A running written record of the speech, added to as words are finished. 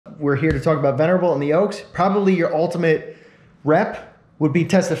we're here to talk about Venerable and the Oaks. Probably your ultimate rep would be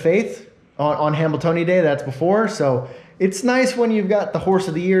Test of Faith on Hambletonian Day. That's before. So it's nice when you've got the horse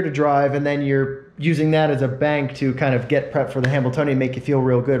of the year to drive, and then you're using that as a bank to kind of get prepped for the Hambletonian, make you feel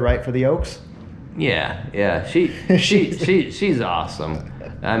real good, right, for the Oaks? Yeah. She's awesome.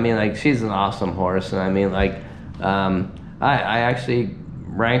 I mean, like, she's an awesome horse, and I mean, like, I actually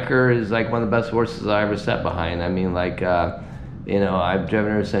rank her as like one of the best horses I ever sat behind. I mean, like, you know, I've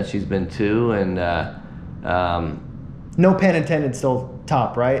driven her since she's been 2, and no pun intended, still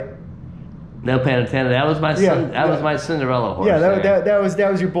top, right? No pun intended. That was my was my Cinderella horse. Yeah,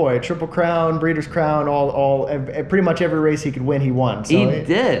 that was your boy. Triple Crown, Breeders' Crown, all pretty much every race he could win, he won. So he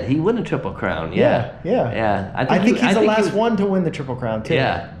did. He won a Triple Crown. Yeah. I think he's the last one to win the Triple Crown too.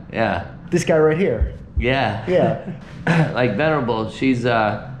 Yeah. This guy right here. Yeah. Like Venerable, she's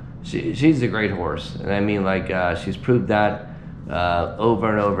a great horse, and I mean, like, she's proved that over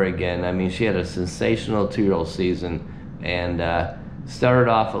and over again. I mean, she had a sensational 2-year-old season, and started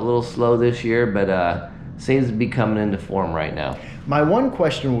off a little slow this year, but seems to be coming into form right now. My one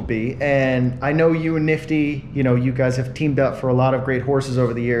question would be, and I know you and Nifty, you know, you guys have teamed up for a lot of great horses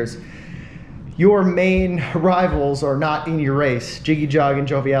over the years. Your main rivals are not in your race. Jiggy Jog and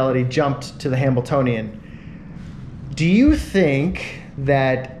Joviality jumped to the Hambletonian. Do you think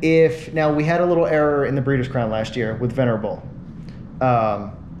that if, now we had a little error in the Breeders' Crown last year with Venerable,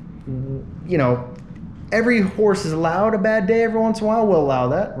 you know, every horse is allowed a bad day every once in a while. We'll allow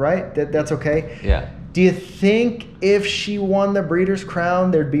that, right? That's okay. Yeah. Do you think if she won the Breeders'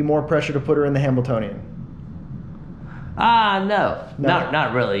 Crown, there'd be more pressure to put her in the Hambletonian? No,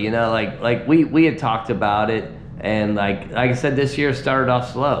 not really. You know, like we had talked about it, and like I said, this year started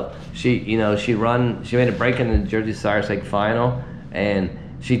off slow. She made a break in the Jersey Sire Stake final, and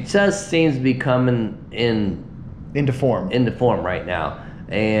she just seems to be coming into form right now,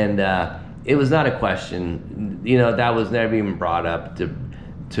 and it was not a question. You know, that was never even brought up to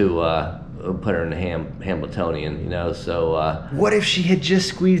put her in the Hambletonian, you know, so... what if she had just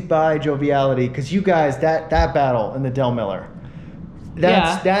squeezed by Joviality? Because you guys, that battle in the Del Miller,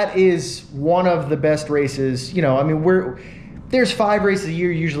 that is one of the best races. You know, I mean, there's 5 races a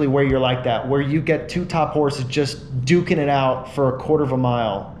year usually where you're like that, where you get 2 top horses just duking it out for a quarter of a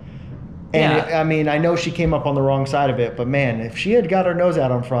mile. And I mean, I know she came up on the wrong side of it, but man, if she had got her nose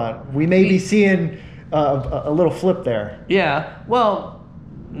out on front, we may be seeing a little flip there. Yeah, well...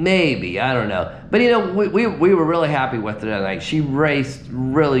 Maybe, I don't know. But, you know, we were really happy with her that night. She raced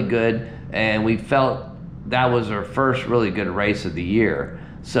really good, and we felt that was her first really good race of the year.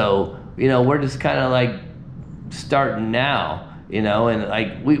 So, you know, we're just kind of like starting now, you know, and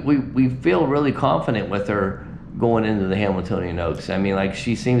like we feel really confident with her going into the Hambletonian Oaks. I mean, like,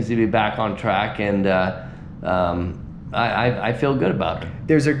 she seems to be back on track, and I feel good about her.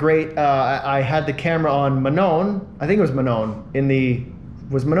 There's a great, I had the camera on Manon. I think it was Manon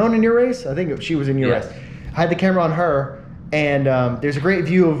was Manon in your race? I think she was in your race. I had the camera on her, and there's a great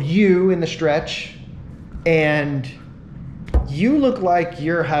view of you in the stretch, and you look like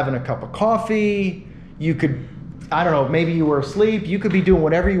you're having a cup of coffee. You could, I don't know, maybe you were asleep. You could be doing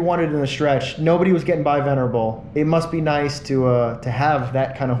whatever you wanted in the stretch. Nobody was getting by Venerable. It must be nice to have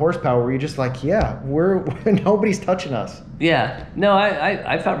that kind of horsepower where you're just like, yeah, nobody's touching us. Yeah, no,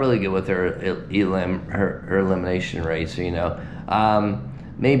 I felt really good with her elimination race, you know.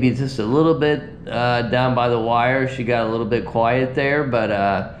 Maybe just a little bit down by the wire. She got a little bit quiet there,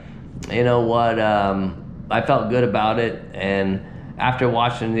 but you know what? I felt good about it, and after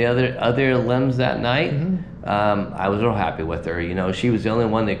watching the other limbs that night, I was real happy with her. You know, she was the only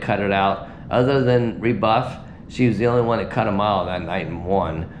one that cut it out. Other than Rebuff, she was the only one that cut a mile that night and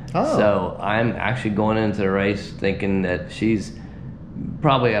won. Oh. So I'm actually going into the race thinking that she's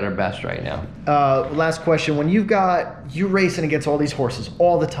probably at her best right now. Last question. When you're racing against all these horses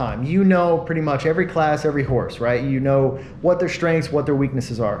all the time, you know pretty much every class, every horse, right? You know what their strengths, what their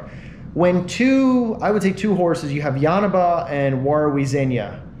weaknesses are. When I would say two horses, you have Yanaba and Warwick,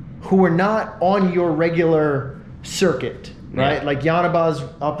 who are not on your regular circuit, right? Yeah. Like Yanaba's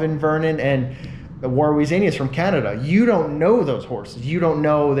up in Vernon and Warwick is from Canada. You don't know those horses. You don't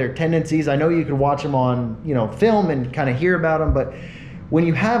know their tendencies. I know you could watch them on, you know, film and kind of hear about them, but when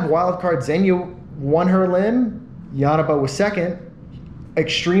you have wildcard, Xenia won her limb, Yanaba was second,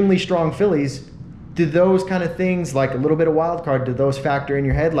 extremely strong fillies. Did those kind of things, like a little bit of wildcard, did those factor in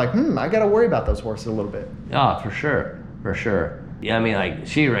your head? Like, I got to worry about those horses a little bit. Oh, for sure. Yeah, I mean, like,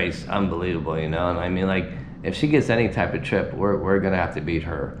 she raced unbelievable, you know, and I mean, like, if she gets any type of trip, we're going to have to beat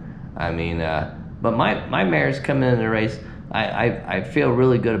her. I mean, but my mare's coming in the race, I feel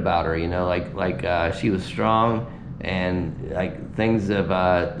really good about her, you know, like she was strong. and like things of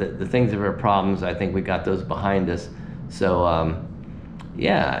the things of her problems, I think we got those behind us. So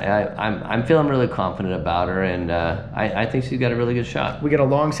yeah, I'm feeling really confident about her, and I think she's got a really good shot. We got a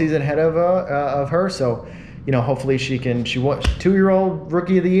long season ahead of her, so hopefully she was 2-year-old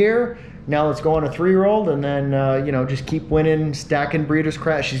rookie of the year. Now let's go on a 3-year-old, and then just keep winning, stacking Breeders'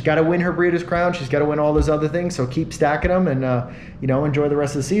 Crown. She's got to win her Breeders' Crown. She's got to win all those other things. So keep stacking them, and enjoy the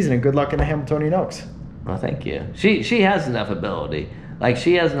rest of the season. And good luck in the Hambletonian Oaks. Well, thank you. She has enough ability. Like,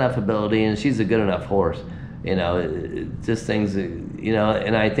 she has enough ability, and she's a good enough horse. Just things.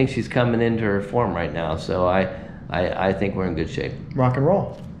 And I think she's coming into her form right now. So I think we're in good shape. Rock and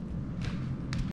roll.